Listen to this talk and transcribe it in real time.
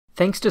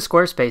Thanks to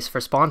Squarespace for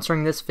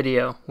sponsoring this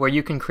video, where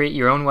you can create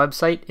your own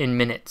website in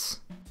minutes.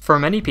 For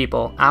many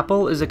people,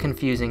 Apple is a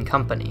confusing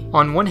company.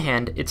 On one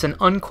hand, it's an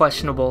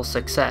unquestionable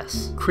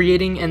success,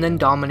 creating and then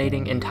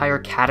dominating entire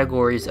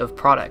categories of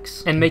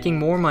products, and making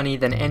more money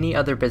than any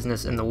other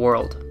business in the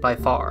world, by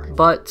far.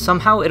 But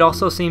somehow it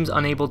also seems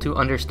unable to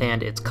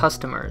understand its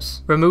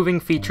customers, removing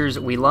features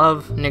we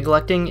love,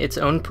 neglecting its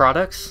own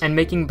products, and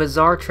making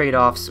bizarre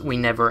trade-offs we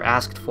never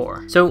asked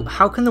for. So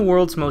how can the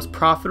world's most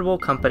profitable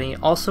company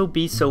also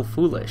be so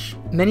foolish?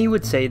 Many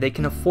would say they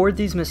can afford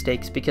these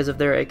mistakes because of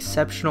their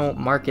exceptional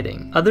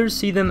marketing. Others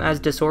see them as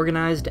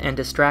disorganized and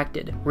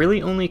distracted,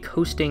 really only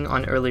coasting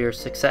on earlier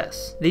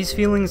success. These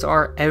feelings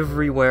are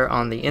everywhere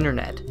on the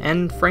internet,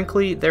 and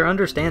frankly, they're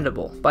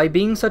understandable. By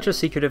being such a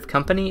secretive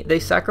company, they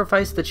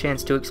sacrifice the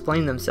chance to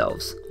explain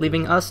themselves,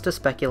 leaving us to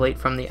speculate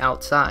from the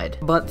outside.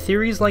 But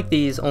theories like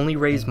these only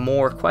raise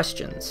more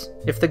questions.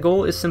 If the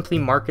goal is simply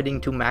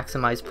marketing to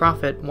maximize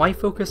profit, why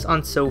focus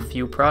on so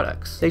few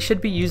products? They should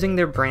be using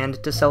their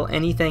brand to sell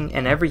anything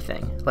and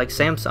everything, like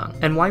Samsung.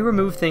 And why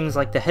remove things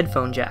like the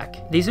headphone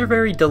jack? These are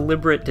very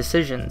deliberate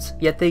decisions,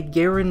 yet they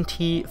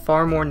guarantee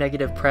far more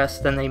negative press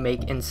than they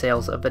make in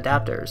sales of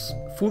adapters.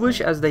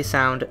 Foolish as they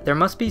sound, there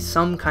must be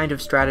some kind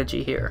of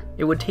strategy here.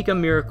 It would take a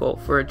miracle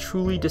for a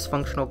truly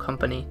dysfunctional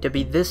company to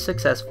be this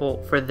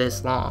successful for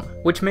this long.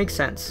 Which makes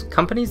sense.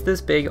 Companies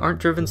this big aren't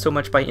driven so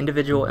much by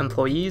individual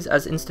employees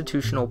as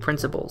institutional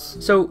principles.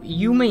 So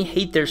you may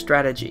hate their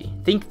strategy,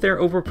 think they're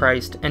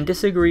overpriced, and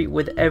disagree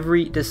with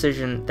every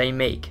decision they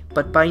make,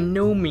 but by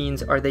no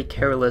means are they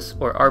careless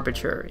or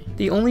arbitrary.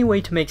 The only way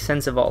to make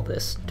sense of all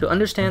this, to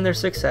understand their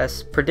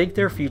success, predict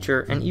their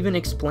future, and even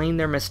explain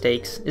their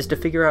mistakes, is to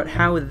figure out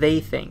how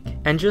they think.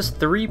 And just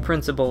 3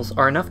 principles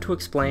are enough to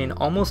explain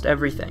almost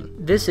everything.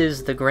 This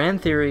is the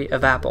grand theory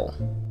of Apple.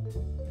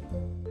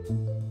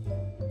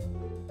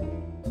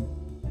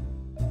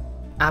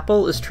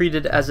 Apple is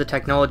treated as a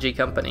technology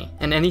company,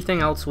 and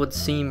anything else would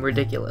seem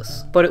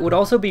ridiculous. But it would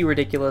also be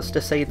ridiculous to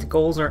say its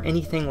goals are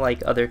anything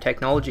like other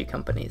technology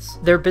companies.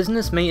 Their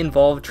business may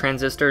involve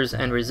transistors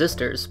and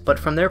resistors, but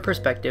from their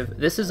perspective,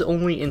 this is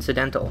only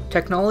incidental.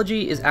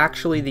 Technology is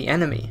actually the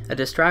enemy, a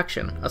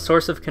distraction, a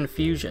source of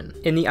confusion.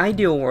 In the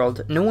ideal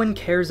world, no one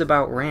cares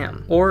about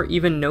RAM, or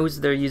even knows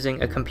they're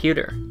using a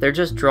computer. They're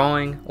just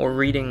drawing, or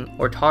reading,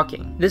 or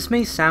talking. This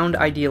may sound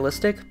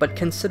idealistic, but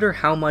consider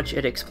how much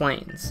it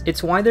explains.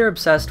 It's why they're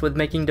obsessed with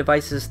making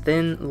devices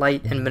thin,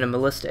 light, and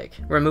minimalistic,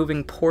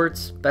 removing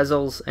ports,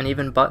 bezels, and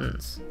even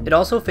buttons. It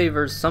also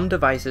favors some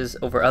devices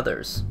over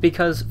others,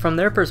 because from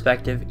their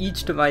perspective,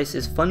 each device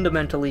is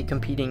fundamentally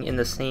competing in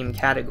the same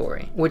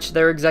category, which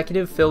their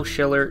executive Phil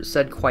Schiller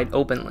said quite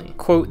openly.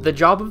 Quote, "The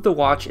job of the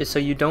watch is so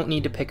you don't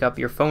need to pick up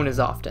your phone as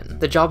often.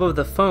 The job of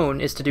the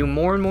phone is to do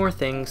more and more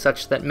things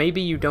such that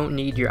maybe you don't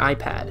need your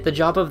iPad. The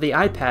job of the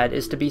iPad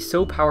is to be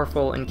so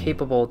powerful and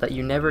capable that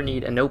you never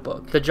need a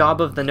notebook. The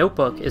job of the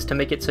notebook is to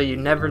make it so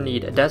you never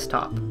need a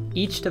desktop."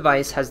 Each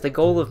device has the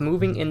goal of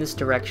moving in this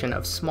direction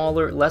of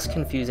smaller, less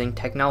confusing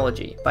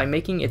technology by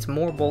making its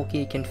more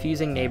bulky,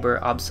 confusing neighbor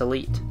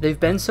obsolete. They've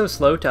been so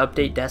slow to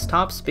update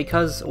desktops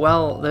because,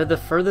 well, they're the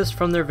furthest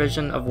from their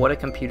vision of what a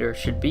computer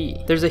should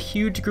be. There's a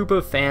huge group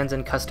of fans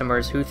and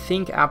customers who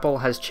think Apple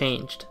has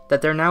changed,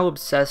 that they're now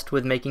obsessed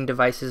with making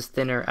devices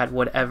thinner at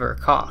whatever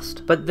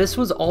cost. But this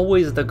was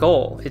always the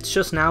goal, it's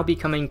just now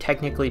becoming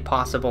technically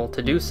possible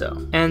to do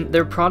so. And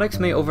their products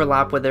may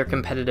overlap with their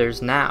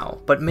competitors now,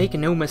 but make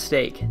no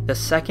mistake, the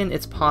second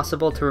it's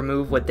possible to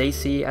remove what they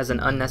see as an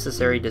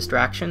unnecessary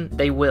distraction,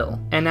 they will.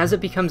 And as it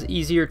becomes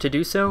easier to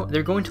do so,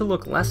 they're going to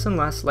look less and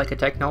less like a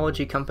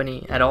technology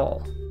company at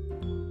all.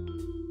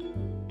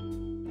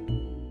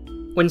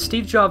 When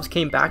Steve Jobs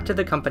came back to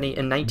the company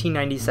in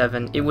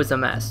 1997, it was a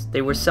mess.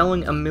 They were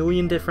selling a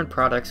million different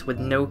products with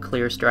no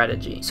clear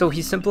strategy. So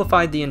he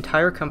simplified the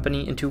entire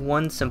company into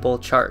one simple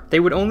chart. They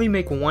would only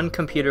make one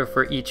computer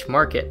for each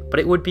market, but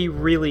it would be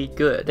really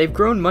good. They've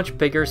grown much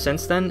bigger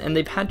since then, and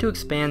they've had to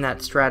expand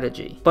that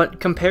strategy.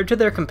 But compared to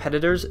their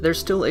competitors, they're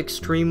still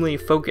extremely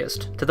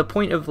focused, to the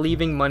point of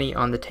leaving money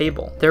on the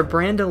table. Their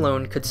brand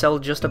alone could sell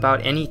just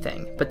about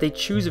anything, but they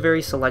choose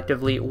very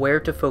selectively where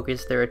to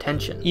focus their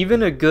attention.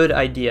 Even a good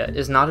idea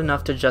is not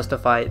enough to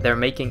justify their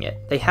making it.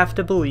 They have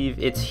to believe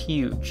it's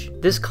huge.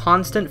 This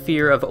constant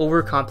fear of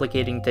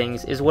overcomplicating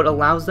things is what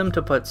allows them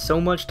to put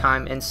so much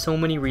time and so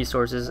many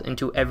resources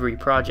into every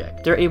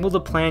project. They're able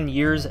to plan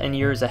years and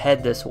years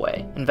ahead this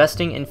way,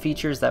 investing in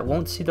features that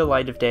won't see the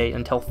light of day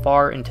until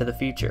far into the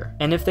future.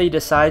 And if they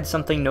decide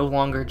something no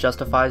longer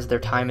justifies their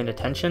time and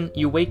attention,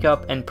 you wake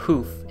up and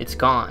poof, it's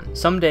gone.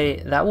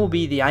 Someday, that will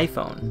be the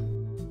iPhone.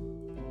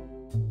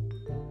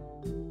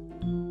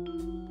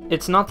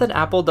 It's not that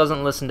Apple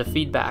doesn't listen to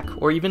feedback,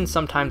 or even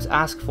sometimes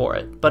ask for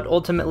it, but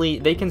ultimately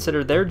they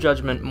consider their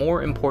judgment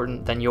more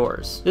important than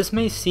yours. This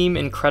may seem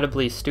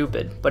incredibly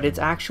stupid, but it's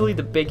actually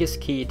the biggest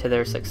key to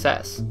their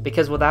success,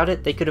 because without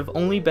it they could have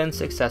only been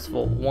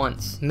successful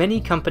once.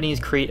 Many companies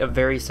create a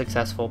very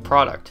successful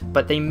product,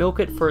 but they milk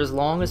it for as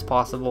long as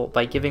possible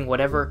by giving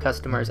whatever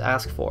customers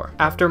ask for.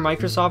 After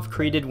Microsoft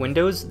created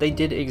Windows, they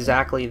did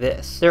exactly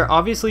this. They're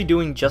obviously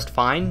doing just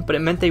fine, but it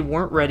meant they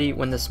weren't ready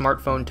when the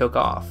smartphone took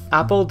off.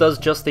 Apple does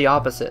just the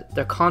opposite.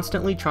 They're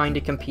constantly trying to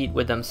compete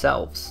with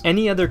themselves.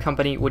 Any other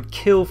company would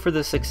kill for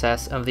the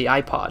success of the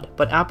iPod,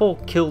 but Apple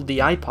killed the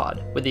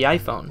iPod with the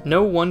iPhone.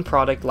 No one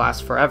product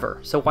lasts forever,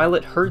 so while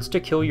it hurts to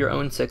kill your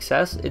own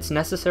success, it's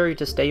necessary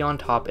to stay on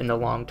top in the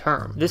long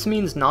term. This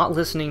means not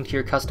listening to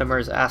your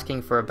customers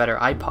asking for a better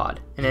iPod,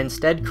 and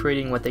instead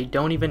creating what they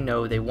don't even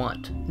know they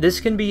want. This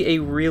can be a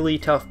really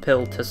tough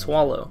pill to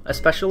swallow,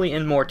 especially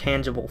in more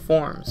tangible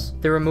forms.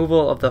 The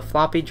removal of the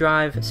floppy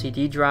drive,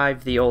 CD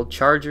drive, the old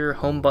charger,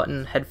 home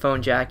button,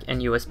 headphone jack,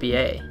 and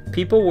USB-A.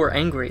 People were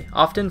angry,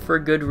 often for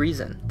a good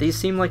reason. These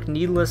seem like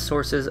needless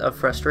sources of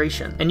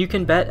frustration, and you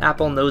can bet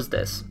Apple knows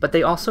this, but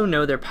they also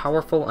know they're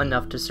powerful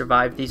enough to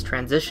survive these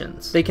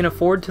transitions. They can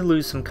afford to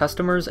lose some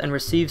customers and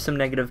receive some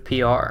negative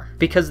PR,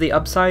 because the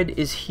upside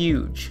is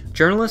huge.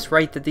 Journalists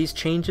write that these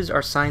changes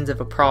are signs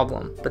of a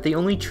problem, but the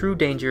only true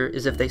danger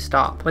is if they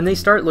stop. When they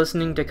start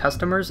listening to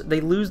customers, they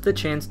lose the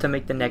chance to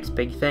make the next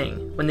big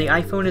thing. When the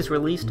iPhone is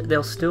released,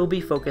 they'll still be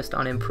focused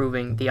on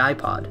improving the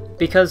iPod.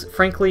 Because,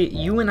 frankly,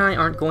 you and I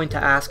aren't going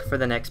to ask for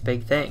the next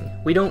big thing.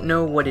 We don't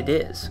know what it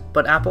is,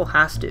 but Apple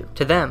has to.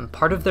 To them,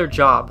 part of their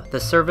job, the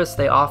service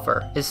they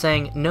offer, is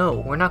saying,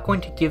 no, we're not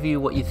going to give you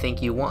what you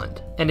think you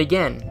want. And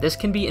again, this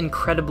can be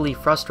incredibly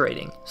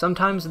frustrating.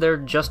 Sometimes they're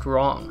just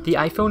wrong. The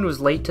iPhone was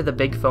late to the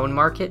big phone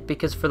market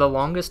because for the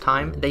longest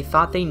time, they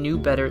thought they knew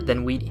better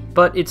than we did.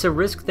 But it's a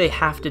risk they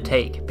have to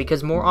take,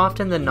 because more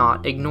often than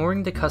not,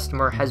 ignoring the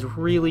customer has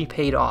really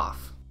paid off.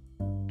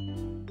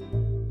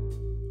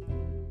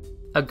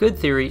 A good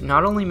theory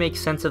not only makes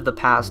sense of the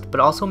past,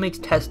 but also makes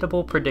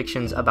testable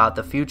predictions about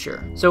the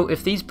future. So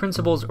if these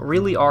principles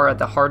really are at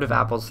the heart of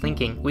Apple's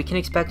thinking, we can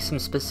expect some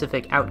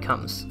specific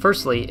outcomes.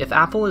 Firstly, if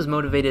Apple is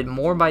motivated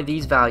more by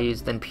these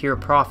values than pure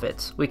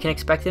profits, we can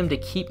expect them to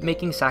keep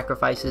making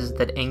sacrifices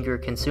that anger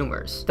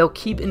consumers. They'll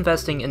keep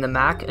investing in the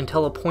Mac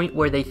until a point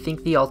where they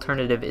think the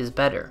alternative is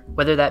better,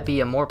 whether that be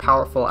a more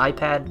powerful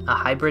iPad, a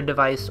hybrid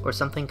device, or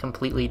something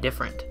completely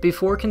different.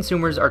 Before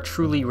consumers are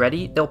truly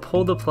ready, they'll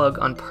pull the plug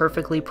on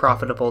perfectly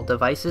profitable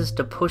devices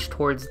to push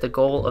towards the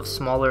goal of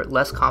smaller,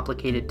 less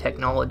complicated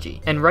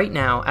technology. And right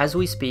now, as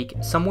we speak,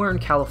 somewhere in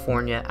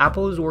California,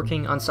 Apple is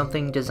working on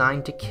something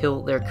designed to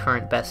kill their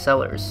current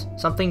bestsellers,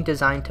 something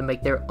designed to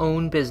make their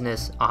own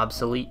business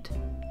obsolete.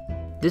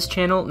 This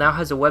channel now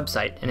has a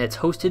website, and it's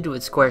hosted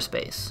with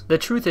Squarespace. The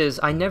truth is,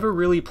 I never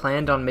really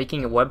planned on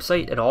making a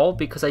website at all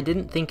because I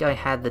didn't think I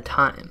had the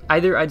time.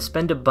 Either I'd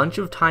spend a bunch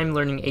of time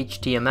learning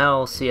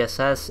HTML,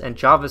 CSS, and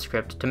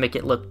JavaScript to make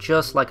it look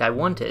just like I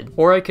wanted,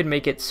 or I could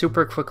make it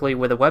super quickly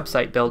with a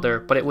website builder,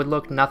 but it would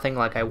look nothing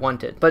like I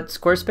wanted. But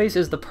Squarespace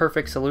is the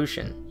perfect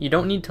solution. You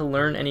don't need to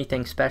learn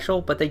anything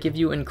special, but they give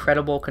you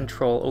incredible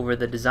control over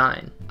the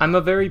design. I'm a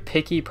very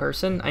picky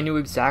person. I knew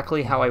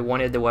exactly how I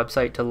wanted the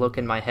website to look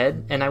in my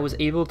head, and I was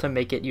able to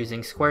make it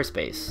using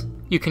Squarespace.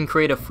 You can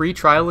create a free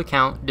trial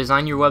account,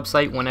 design your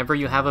website whenever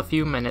you have a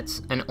few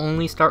minutes, and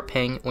only start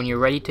paying when you're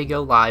ready to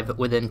go live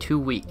within 2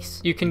 weeks.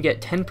 You can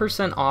get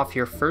 10% off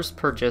your first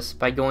purchase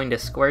by going to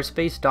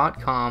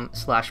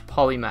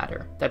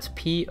squarespace.com/polymatter. That's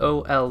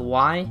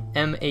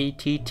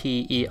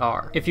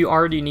POLYMATTER. If you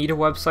already need a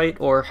website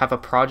or have a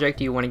project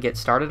you want to get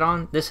started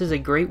on, this is a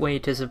great way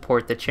to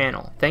support the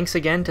channel. Thanks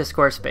again to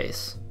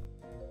Squarespace.